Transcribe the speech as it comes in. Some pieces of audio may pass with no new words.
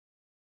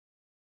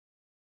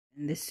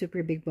And this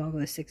super big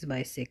boggle is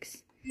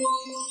 6x6.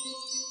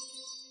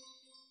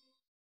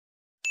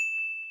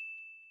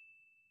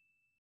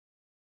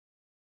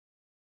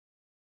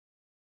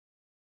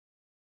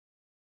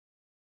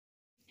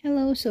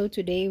 Hello, so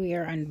today we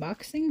are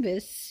unboxing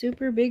this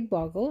super big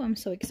boggle. I'm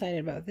so excited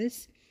about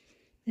this.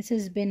 This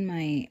has been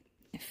my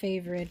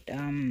favorite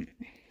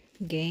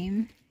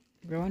game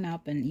growing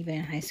up and even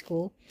in high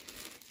school.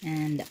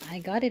 And I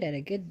got it at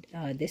a good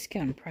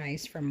discount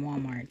price from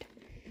Walmart.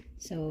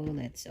 So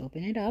let's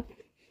open it up.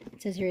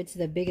 It says here it's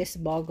the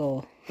biggest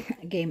boggle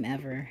game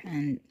ever.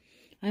 And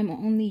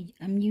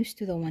I'm used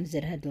to the ones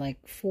that had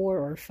like 4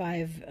 or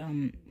 5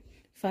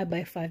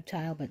 5x5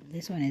 tile, but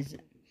this one is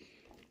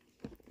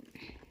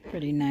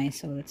pretty nice.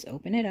 So let's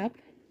open it up.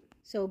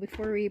 So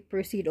before we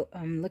proceed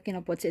looking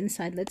up what's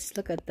inside, let's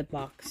look at the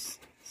box.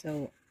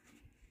 So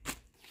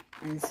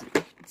as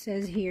it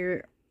says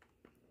here,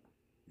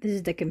 this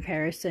is the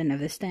comparison of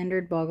the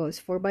standard boggle is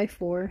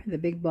 4x4, the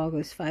big boggle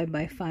is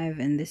 5x5,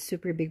 and this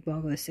super big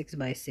boggle is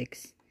 6x6.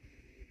 As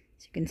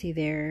you can see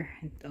there,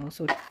 it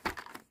also,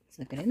 let's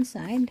look at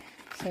inside.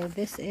 So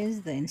this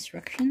is the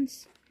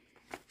instructions.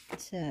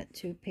 It's a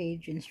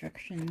 2-page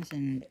instructions,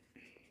 and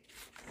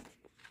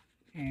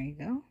there you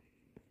go.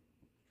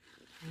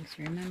 Thanks,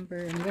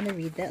 remember. I'm going to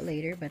read that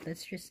later, but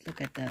let's just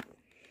look at the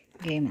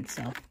game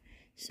itself.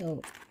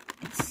 So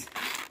it's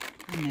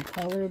in a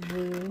color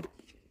blue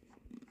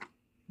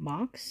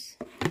box.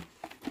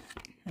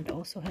 It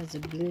also has a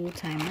blue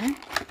timer,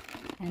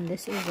 and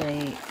this is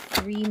a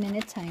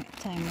 3-minute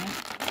timer.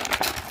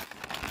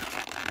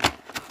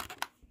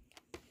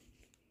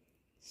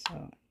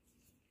 So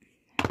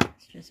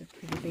it's just a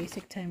pretty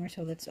basic timer.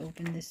 So let's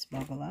open this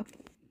boggle up.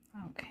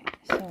 Okay,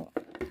 so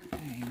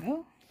there you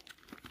go.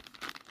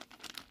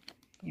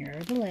 Here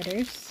are the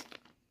letters,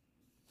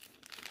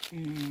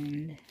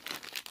 and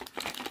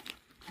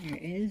here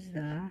is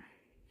the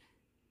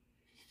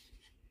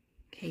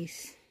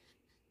case.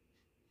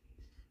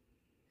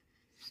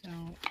 So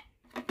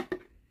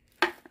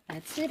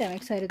that's it. I'm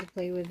excited to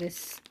play with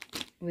this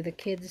with the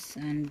kids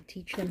and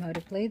teach them how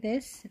to play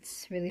this.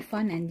 It's really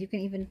fun, and you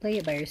can even play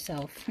it by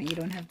yourself. You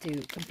don't have to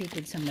compete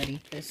with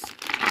somebody.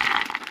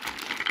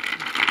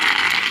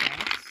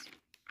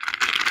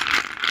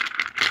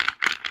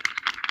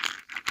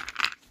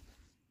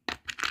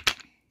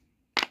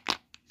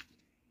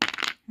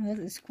 Well,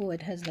 this is cool.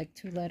 It has like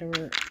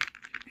 2-letter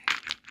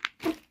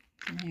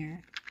in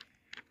here.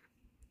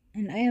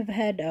 And I have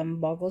had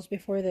boggles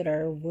before that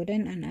are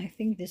wooden, and I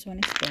think this one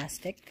is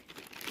plastic.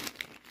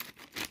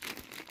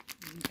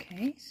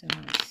 Okay, so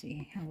let's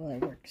see how well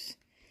it works.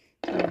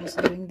 So I'm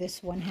just doing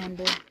this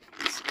one-handed.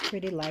 It's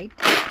pretty light.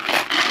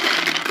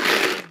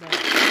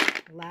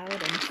 Loud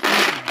and fun.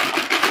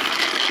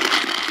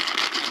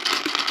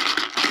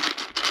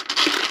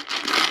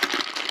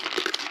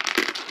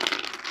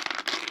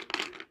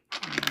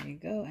 There you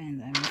go,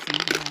 and I'm missing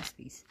the last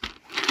piece.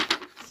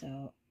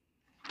 So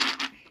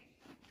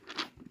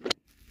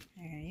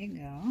there you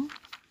go.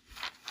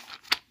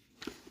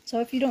 So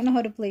if you don't know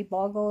how to play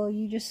Boggle,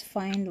 you just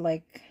find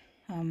like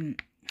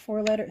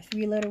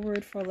 3-letter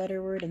word,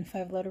 4-letter word, and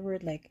 5-letter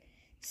word, like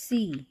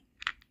C,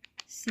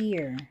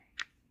 seer,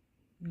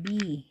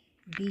 B,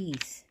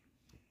 bees.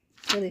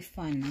 It's really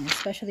fun, and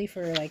especially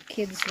for like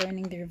kids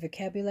learning their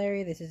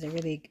vocabulary. This is a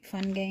really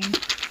fun game.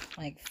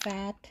 Like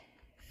fat,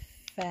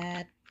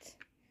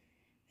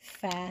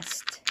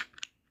 fast,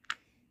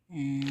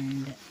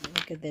 and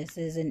look at this,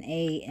 is an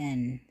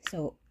A-N.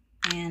 So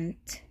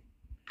ant,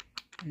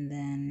 and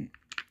then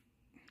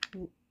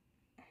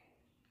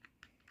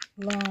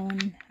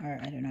loan, or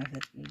I don't know if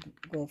that would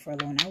go for a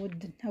loan.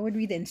 I would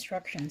read the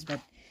instructions, but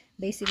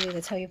basically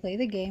that's how you play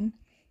the game.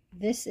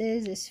 This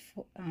is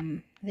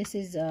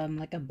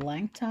like a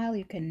blank tile.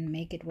 You can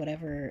make it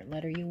whatever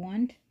letter you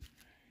want.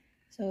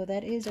 So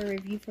that is our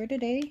review for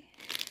today.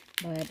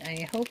 But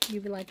I hope you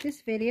like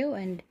this video,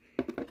 and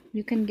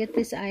you can get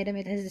this item.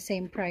 It has the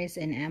same price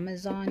in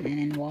Amazon and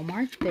in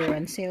Walmart. They're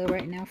on sale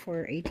right now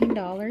for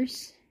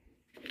 $18.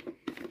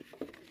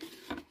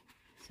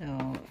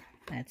 So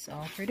that's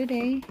all for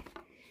today.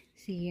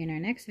 See you in our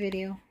next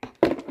video.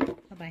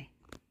 Bye-bye.